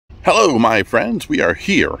Hello, my friends. We are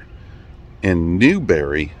here in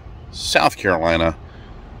Newberry, South Carolina.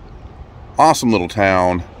 Awesome little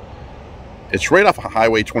town. It's right off of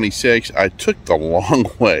Highway 26. I took the long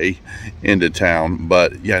way into town,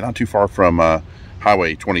 but yeah, not too far from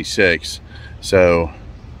Highway 26. So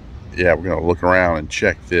yeah, we're gonna look around and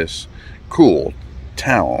check this cool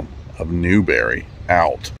town of Newberry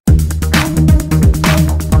out.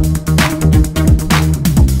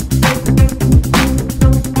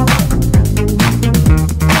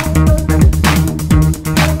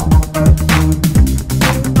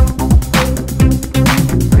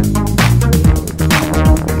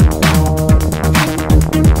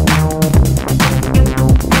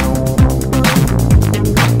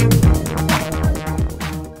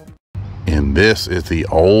 This is the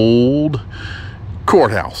old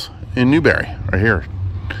courthouse in Newberry, right here.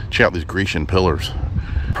 Check out these Grecian pillars.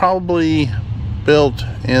 Probably built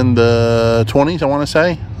in the 20s, I want to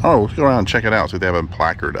say. Oh, let's go around and check it out, see if they have a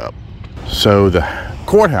placard up. So the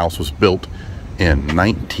courthouse was built in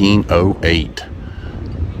 1908.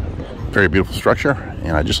 Very beautiful structure,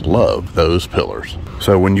 and I just love those pillars.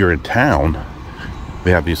 So when you're in town,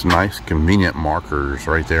 they have these nice convenient markers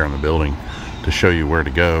right there in the building to show you where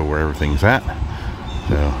to go, where everything's at.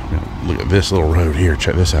 So look at this little road here.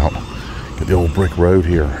 Check this out. Get the old brick road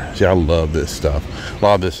here. See, I love this stuff. A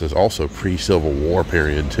lot of this is also pre-Civil War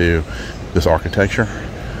period too. This architecture.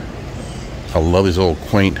 I love these little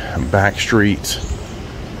quaint back streets.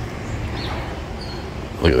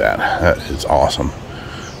 Look at that. That is awesome.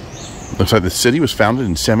 Looks like the city was founded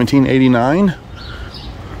in 1789.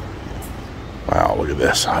 Wow, look at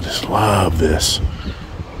this. I just love this.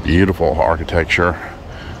 Beautiful architecture.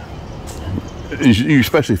 You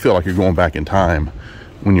especially feel like you're going back in time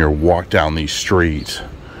when you walk down these streets.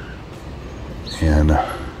 And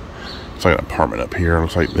it's like an apartment up here.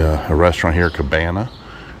 Looks like a restaurant here, Cabana,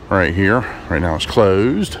 right here. Right now it's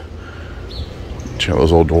closed. Check out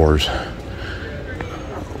those old doors.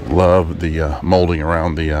 Love the molding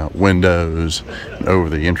around the windows and over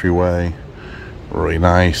the entryway. Really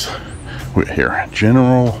nice. Here,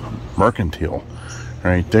 General Mercantile.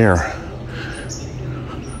 Right there.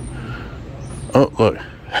 Oh, look.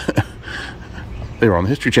 They were on the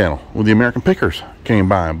History Channel with the American Pickers. Came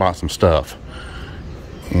by and bought some stuff.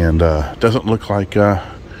 And doesn't look like, I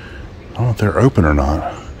don't know if they're open or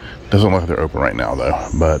not. Doesn't look like they're open right now though.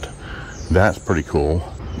 But that's pretty cool.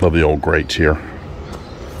 Love the old grates here.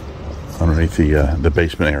 Underneath the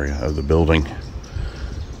basement area of the building.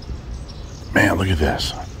 Man, look at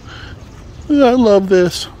this. I love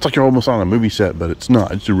this. It's like you're almost on a movie set, but it's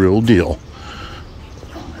not. It's the real deal.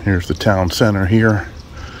 Here's the town center here.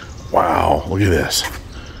 Wow, look at this.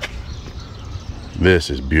 This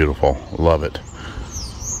is beautiful. Love it.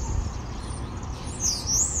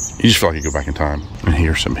 You just feel like you go back in time. And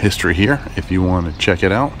here's some history here. If you want to check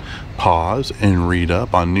it out, pause and read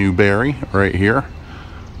up on Newberry right here.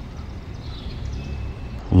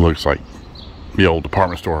 Looks like the old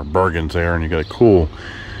department store, Bergen's there, and you got a cool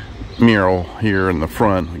mural here in the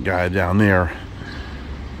front. The guy down there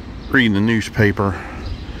reading the newspaper.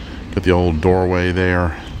 Got the old doorway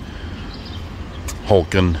there.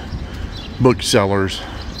 Hulking booksellers.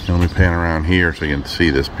 And let me pan around here so you can see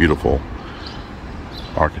this beautiful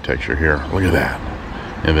architecture here. Look at that.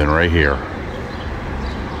 And then right here,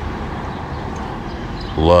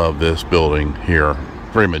 love this building here.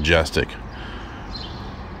 Very majestic.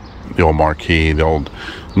 The old marquee, the old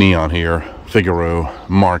neon here. Figaro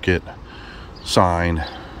Market sign.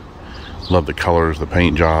 Love the colors, the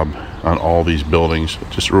paint job on all these buildings. It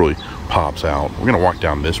just really pops out. We're gonna walk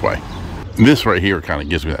down this way. This right here kind of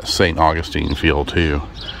gives me that St. Augustine feel too.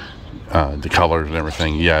 The colors and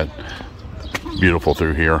everything. Yeah, beautiful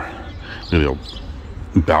through here. Look at the old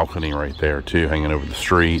balcony right there too, hanging over the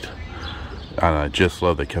street. And I just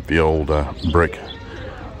love they kept the old brick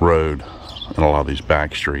road in a lot of these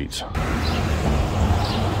back streets.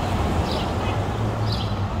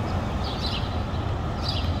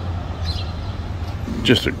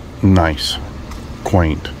 Just a nice,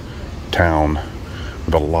 quaint town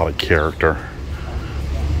with a lot of character.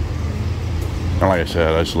 And like I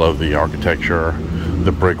said, I just love the architecture,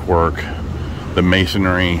 the brickwork, the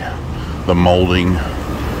masonry, the molding.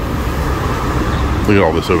 Look at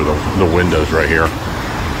all this over the windows right here.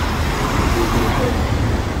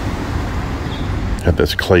 Got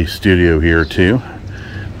this clay studio here too.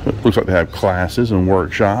 It looks like they have classes and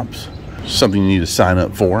workshops. Something you need to sign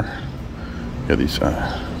up for. Got these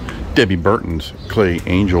Debbie Burton's Clay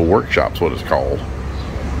Angel Workshop's what it's called.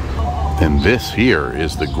 And this here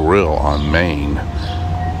is the grill on Main.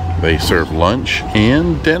 They serve lunch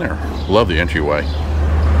and dinner. Love the entryway.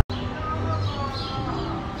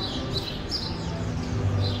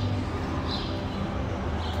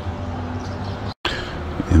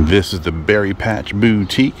 This is the Berry Patch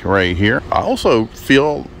Boutique right here. I also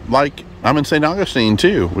feel like I'm in St. Augustine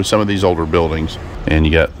too with some of these older buildings. And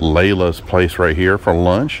you got Laila's place right here for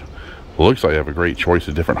lunch. Looks like you have a great choice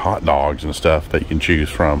of different hot dogs and stuff that you can choose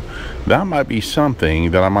from. That might be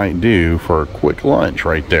something that I might do for a quick lunch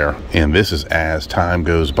right there. And this is As Time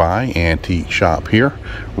Goes By antique shop here,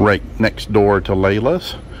 right next door to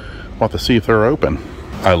Laila's. We'll have to see if they're open.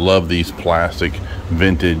 I love these plastic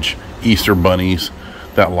vintage Easter bunnies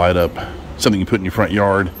that light up, something you put in your front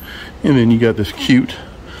yard. And then you got this cute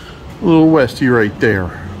little Westie right there.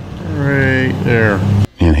 Right there.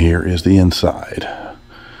 And here is the inside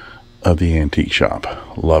of the antique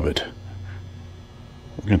shop. Love it.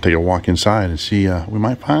 We're gonna take a walk inside and see, we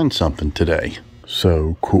might find something today.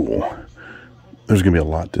 So cool. There's gonna be a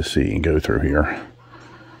lot to see and go through here.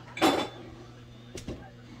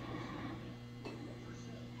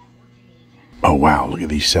 Oh wow, look at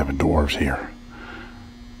these 7 dwarves here.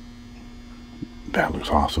 That looks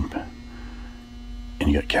awesome.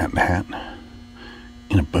 And you got Cat in the Hat,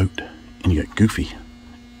 in a boat, and you got Goofy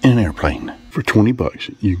in an airplane. For 20 bucks,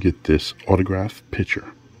 you get this autographed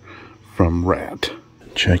picture from Rat.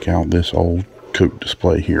 Check out this old Coke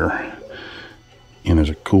display here. And there's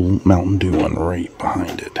a cool Mountain Dew one right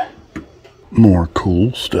behind it. More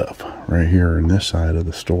cool stuff right here in this side of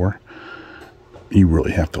the store. You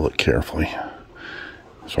really have to look carefully.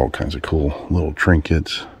 There's all kinds of cool little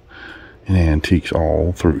trinkets and antiques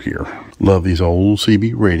all through here. Love these old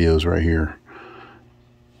CB radios right here.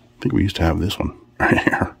 I think we used to have this one right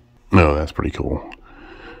here. No, that's pretty cool.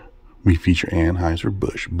 We feature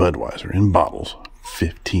Anheuser-Busch Budweiser in bottles,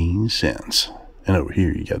 15 cents. And over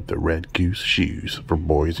here you got the Red Goose shoes for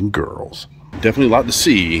boys and girls. Definitely a lot to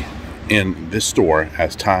see in this store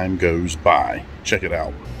as time goes by. Check it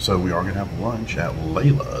out. So we are going to have lunch at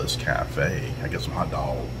Laila's Cafe. I got some hot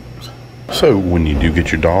dogs. So when you do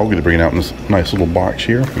get your dog, they bring it out in this nice little box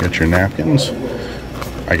here. You got your napkins.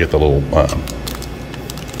 I get the little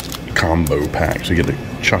combo pack. So you get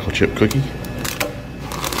a chocolate chip cookie,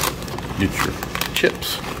 get your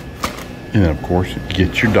chips, and then of course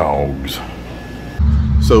get your dogs.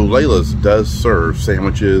 So Laila's does serve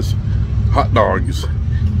sandwiches, hot dogs,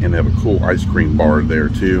 and they have a cool ice cream bar there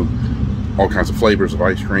too. All kinds of flavors of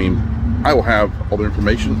ice cream. I will have all the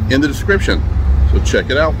information in the description, so check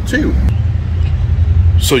it out too.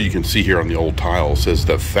 So you can see here on the old tile, it says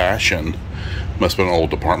that Fashion must have been an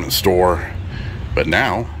old department store, but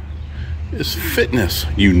now it's fitness,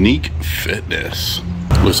 unique fitness.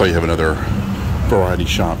 Looks like you have another variety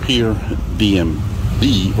shop here,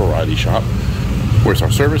 DMV Variety Shop, where it's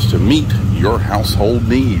our service to meet your household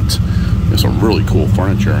needs. There's some really cool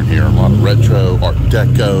furniture in here, a lot of retro, art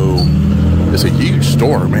deco. It's a huge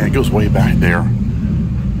store, man. It goes way back there.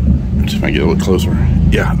 Let's see if I can get a little closer.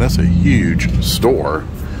 Yeah, that's a huge store.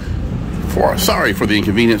 Sorry for the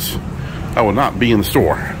inconvenience. I will not be in the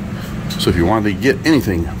store. So if you want to get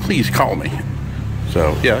anything, please call me.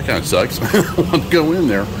 So yeah, that kind of sucks. I want to go in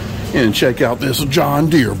there and check out this John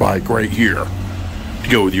Deere bike right here to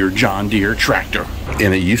go with your John Deere tractor.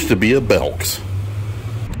 And it used to be a Belk's.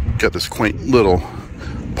 Got this quaint little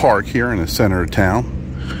park here in the center of town.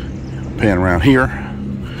 Pan around here.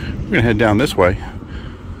 We're gonna head down this way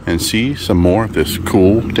and see some more of this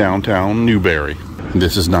cool downtown Newberry.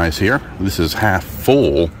 This is nice here. This is half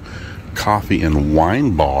full coffee and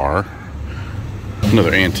wine bar.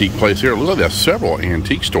 Another antique place here. It looks like there's several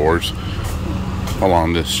antique stores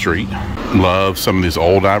along this street. Love some of these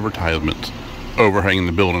old advertisements overhanging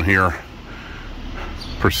the building here.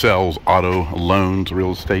 Purcell's Auto Loans,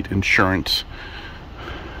 Real Estate Insurance.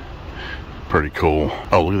 Pretty cool.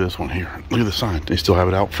 Oh, look at this one here. Look at the sign. They still have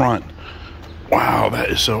it out front. Wow, that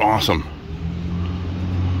is so awesome.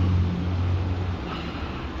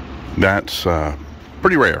 That's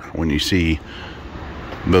pretty rare when you see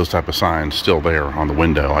those type of signs still there on the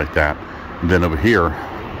window like that. And then over here,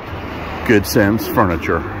 Good Sense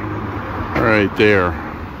Furniture. Right there.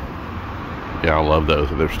 Yeah, I love those.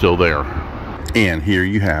 They're still there. And here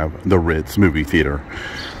you have the Ritz Movie Theater,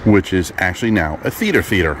 which is actually now a theater,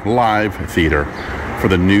 live theater for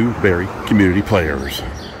the Newberry community players.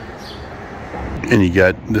 And you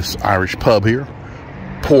got this Irish pub here,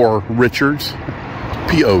 Pour Richards,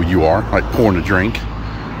 P-O-U-R, like pouring a drink.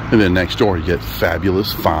 And then next door you get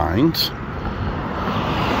Fabulous Finds.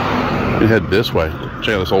 And head this way.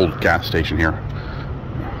 Check out this old gas station here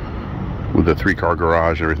with the 3-car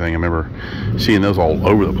garage and everything. I remember seeing those all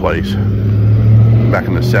over the place back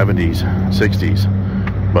in the 70s, 60s.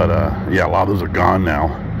 But yeah, a lot of those are gone now.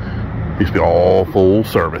 Used to be all full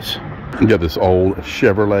service. You got this old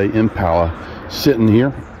Chevrolet Impala sitting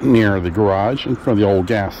here near the garage in front of the old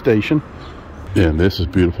gas station. And this is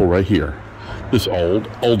beautiful right here. This old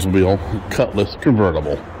Oldsmobile Cutlass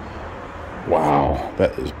convertible. Wow,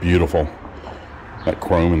 that is beautiful. That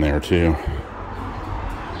chrome in there too.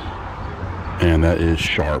 And that is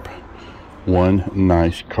sharp. One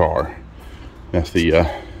nice car. That's the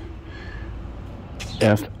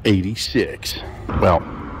F86. Well,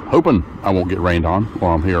 hoping I won't get rained on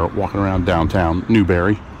while I'm here walking around downtown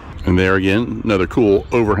Newberry. And there again, another cool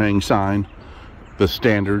overhang sign. The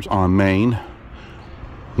Standards on Main.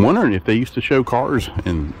 Wondering if they used to show cars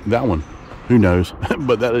in that one. Who knows?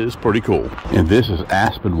 But that is pretty cool. And this is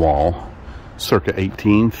Aspinwall, circa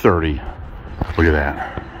 1830. Look at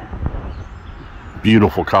that.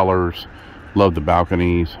 Beautiful colors. Love the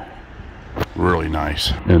balconies. Really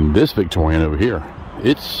nice. And this Victorian over here,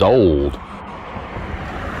 it's sold.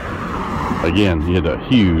 Again, you had a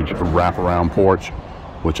huge wraparound porch,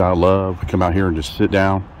 which I love. Come out here and just sit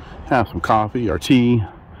down, have some coffee or tea,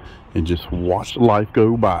 and just watch life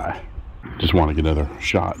go by. Just want to get another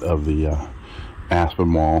shot of the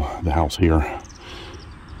Aspinwall, the house here.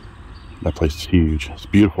 That place is huge. It's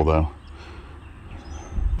beautiful though.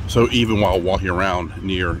 So even while walking around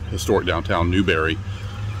near historic downtown Newberry,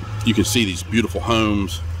 you can see these beautiful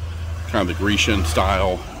homes, kind of the Grecian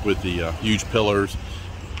style with the huge pillars,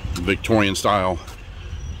 the Victorian style.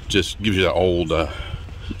 Just gives you that old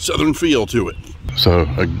southern feel to it. So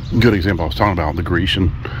a good example I was talking about, the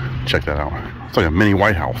Grecian. Check that out. It's like a mini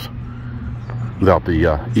White House without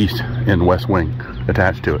the east and west wing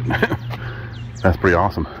attached to it. That's pretty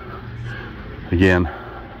awesome. Again,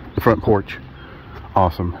 the front porch,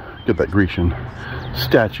 awesome. Get that Grecian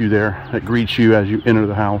statue there that greets you as you enter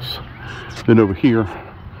the house. Then over here,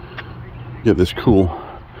 get this cool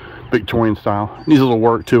Victorian style. Needs a little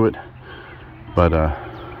work to it, but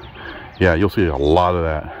yeah, you'll see a lot of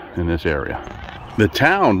that in this area. The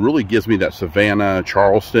town really gives me that Savannah,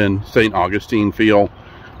 Charleston, St. Augustine feel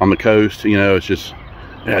on the coast. You know, it's just,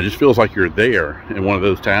 yeah, it just feels like you're there in one of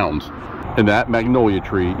those towns. And that magnolia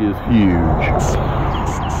tree is huge.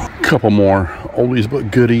 Couple more oldies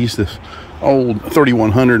but goodies. This old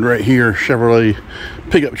 3100 right here, Chevrolet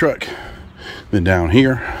pickup truck. Then down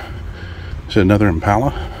here is another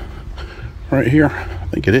Impala right here. I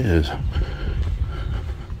think it is.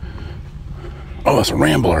 Oh, it's a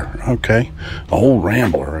Rambler. Okay, old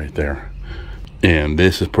Rambler right there. And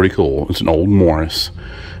this is pretty cool. It's an old Morris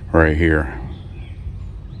right here.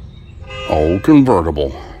 Old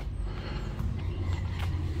convertible.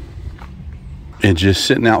 And just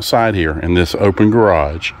sitting outside here in this open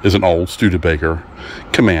garage is an old Studebaker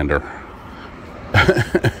Commander.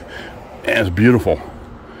 And it's beautiful.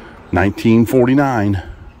 1949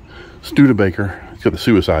 Studebaker. It's got the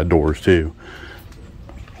suicide doors too.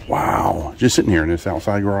 Wow, just sitting here in this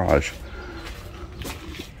outside garage.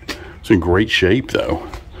 It's in great shape though.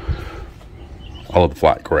 I love the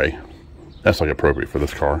flat gray. That's like appropriate for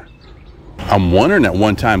this car. I'm wondering at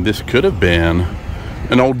one time this could have been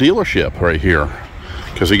an old dealership right here,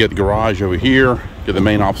 because you get the garage over here, get the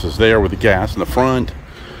main offices there with the gas in the front,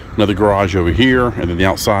 another garage over here, and then the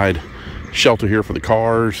outside shelter here for the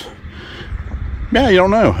cars. Yeah, you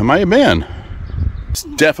don't know. It might have been. It's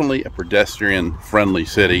definitely a pedestrian friendly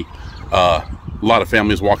city. A lot of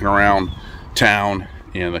families walking around town,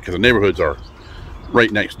 and because the neighborhoods are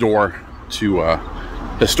right next door to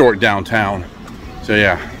historic downtown. So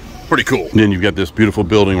yeah, pretty cool. And then you've got this beautiful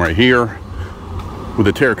building right here with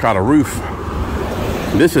a terracotta roof.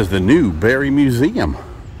 This is the Newberry Museum.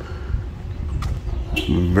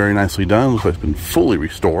 Very nicely done. Looks like it's been fully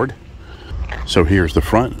restored. So here's the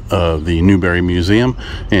front of the Newberry Museum,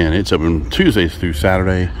 and it's open Tuesdays through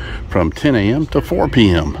Saturday from 10 a.m. to 4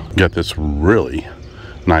 p.m. Got this really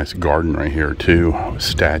nice garden right here too, with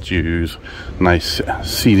statues, nice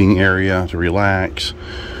seating area to relax.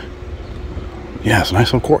 Yeah, it's a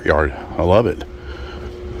nice little courtyard. I love it.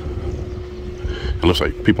 It looks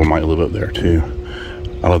like people might live up there too.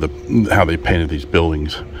 I love how they painted these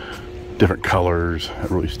buildings. Different colors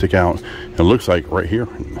that really stick out. It looks like right here,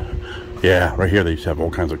 yeah, right here they used to have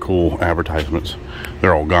all kinds of cool advertisements.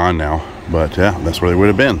 They're all gone now, but yeah, that's where they would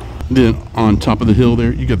have been. Then on top of the hill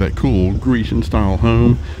there, you got that cool Grecian style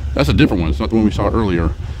home. That's a different one. It's not the one we saw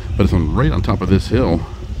earlier, but it's right on top of this hill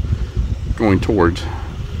going towards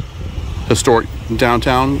historic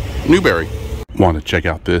downtown Newberry. Want to check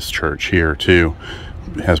out this church here too.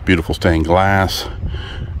 It has beautiful stained glass,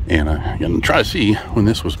 and I'm gonna try to see when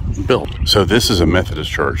this was built. So this is a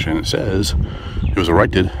Methodist church, and it says it was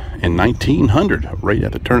erected in 1900, right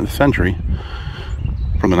at the turn of the century,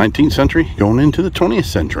 from the 19th century going into the 20th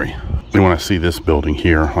century. And when I see this building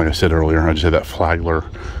here, like I said earlier, I just had that Flagler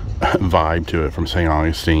vibe to it from St.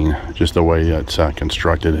 Augustine. Just the way it's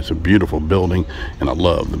constructed. It's a beautiful building, and I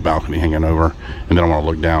love the balcony hanging over. And then I want to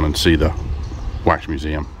look down and see the wax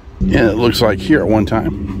museum. And it looks like here at one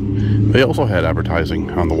time they also had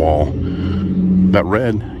advertising on the wall. That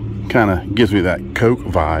red kind of gives me that Coke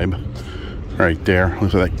vibe right there.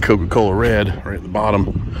 Looks like that Coca-Cola red right at the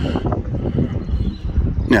bottom.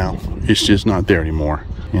 Now it's just not there anymore,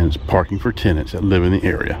 and it's parking for tenants that live in the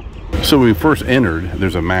area. So when we first entered,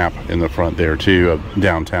 there's a map in the front there too of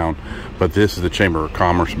downtown, but this is the Chamber of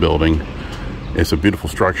Commerce building. It's a beautiful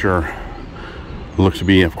structure. Looks to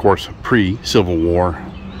be, of course, pre-Civil War.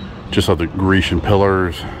 Just like the Grecian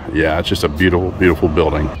pillars. Yeah, it's just a beautiful, beautiful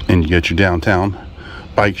building. And you get your downtown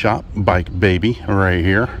bike shop, Bike Baby, right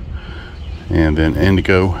here. And then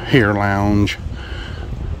Indigo Hair Lounge.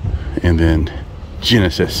 And then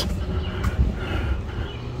Genesis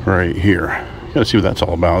right here. Gotta see what that's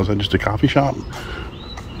all about. Is that just a coffee shop?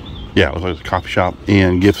 Yeah, it looks like it's a coffee shop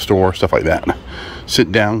and gift store, stuff like that.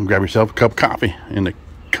 Sit down, grab yourself a cup of coffee and a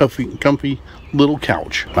comfy little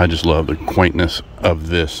couch. I just love the quaintness of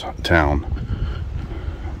this town.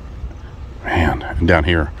 Man, and down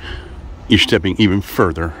here, you're stepping even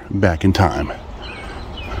further back in time.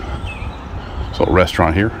 So a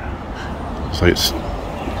restaurant here. It's like it's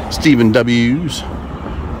Stephen W's.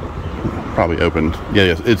 Probably open.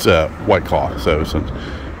 Yeah, it's a White Claw. So since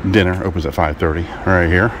dinner opens at 5:30 right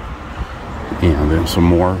here. And then some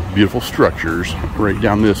more beautiful structures right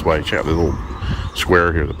down this way. Check out the little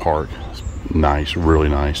square here, the park. It's nice, really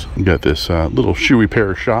nice. You got this little shoe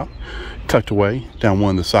repair shop tucked away down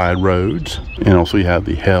one of the side roads. And also you have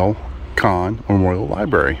the Hell Con Memorial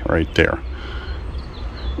Library right there.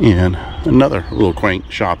 And another little quaint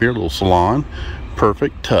shop here, little salon.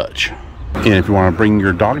 Perfect touch. And if you want to bring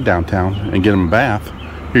your dog downtown and get them a bath,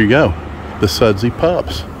 here you go. The Sudsy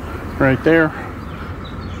Pups right there.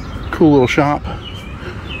 Cool little shop.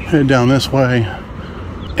 Head down this way.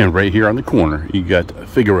 And right here on the corner, you got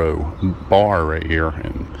Figaro Bar right here.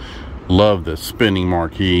 And love the spinning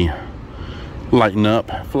marquee. Lighting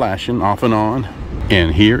up, flashing off and on.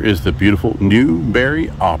 And here is the beautiful Newberry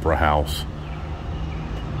Opera House.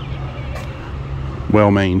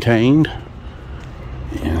 Well maintained.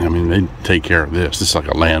 And I mean, they take care of this. This is like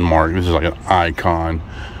a landmark. This is like an icon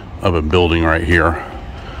of a building right here.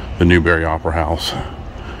 The Newberry Opera House.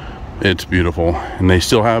 It's beautiful. And they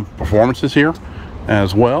still have performances here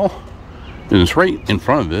as well. And it's right in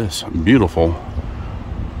front of this beautiful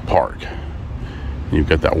park. And you've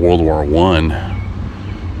got that World War I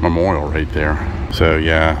memorial right there. So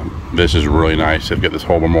yeah, this is really nice. They've got this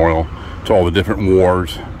whole memorial to all the different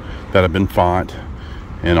wars that have been fought.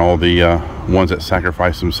 And all the ones that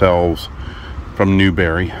sacrificed themselves from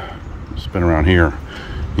Newberry. Spin around here,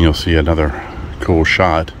 and you'll see another cool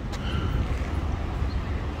shot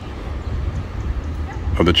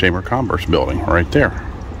of the Chamber of Commerce building right there.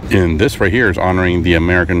 And this right here is honoring the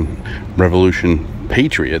American Revolution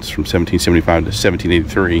Patriots from 1775 to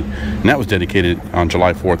 1783. And that was dedicated on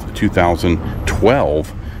July 4th,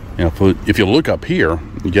 2012. And if you look up here,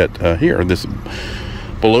 you get here, this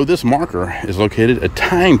below this marker is located a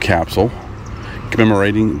time capsule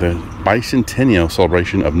commemorating the bicentennial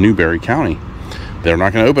celebration of Newberry County. They're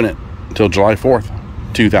not going to open it until July 4th,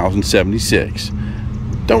 2076.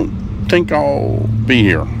 Don't think I'll be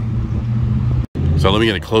here. So let me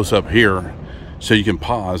get a close-up here so you can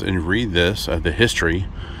pause and read this, the history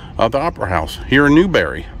of the Opera House here in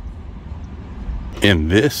Newberry.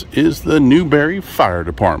 And this is the Newberry Fire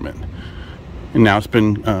Department. And now it's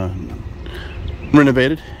been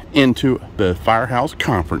renovated into the Firehouse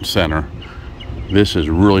Conference Center. This is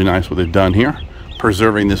really nice what they've done here,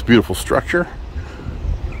 preserving this beautiful structure.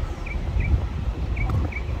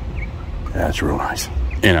 That's real nice.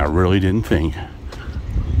 And I really didn't think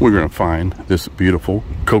we were going to find this beautiful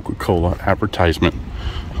Coca-Cola advertisement,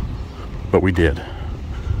 but we did.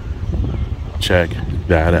 Check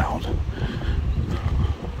that out.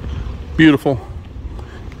 Beautiful.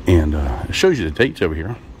 And it shows you the dates over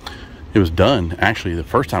here. It was done, actually the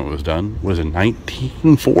first time it was done was in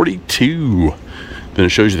 1942. Then it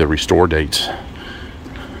shows you the restore dates.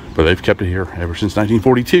 But they've kept it here ever since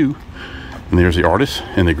 1942. And there's the artists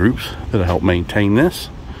and the groups that help maintain this.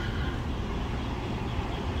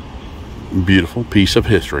 Beautiful piece of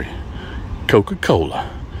history. Coca-Cola.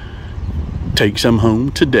 Take some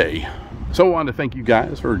home today. So I wanted to thank you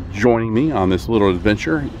guys for joining me on this little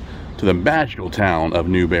adventure to the magical town of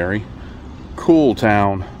Newberry. Cool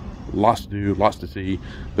town. Lots to do, lots to see.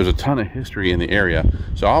 There's a ton of history in the area,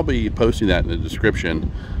 so I'll be posting that in the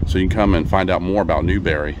description so you can come and find out more about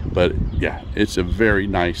Newberry. But yeah, it's a very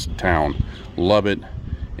nice town. Love it.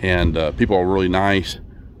 And people are really nice,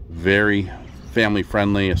 very family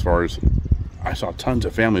friendly. As far as I saw tons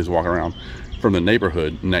of families walking around from the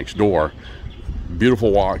neighborhood next door.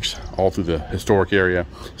 Beautiful walks all through the historic area,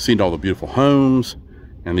 seeing all the beautiful homes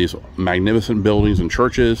and these magnificent buildings and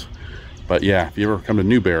churches. But yeah, if you ever come to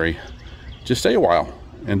Newberry, just stay a while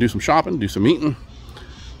and do some shopping, do some eating.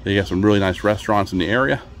 They got some really nice restaurants in the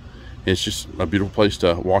area. It's just a beautiful place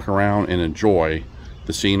to walk around and enjoy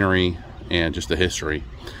the scenery and just the history.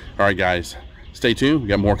 All right, guys, stay tuned. We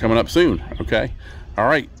got more coming up soon, okay? All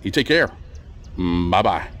right, you take care.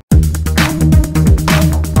 Bye-bye.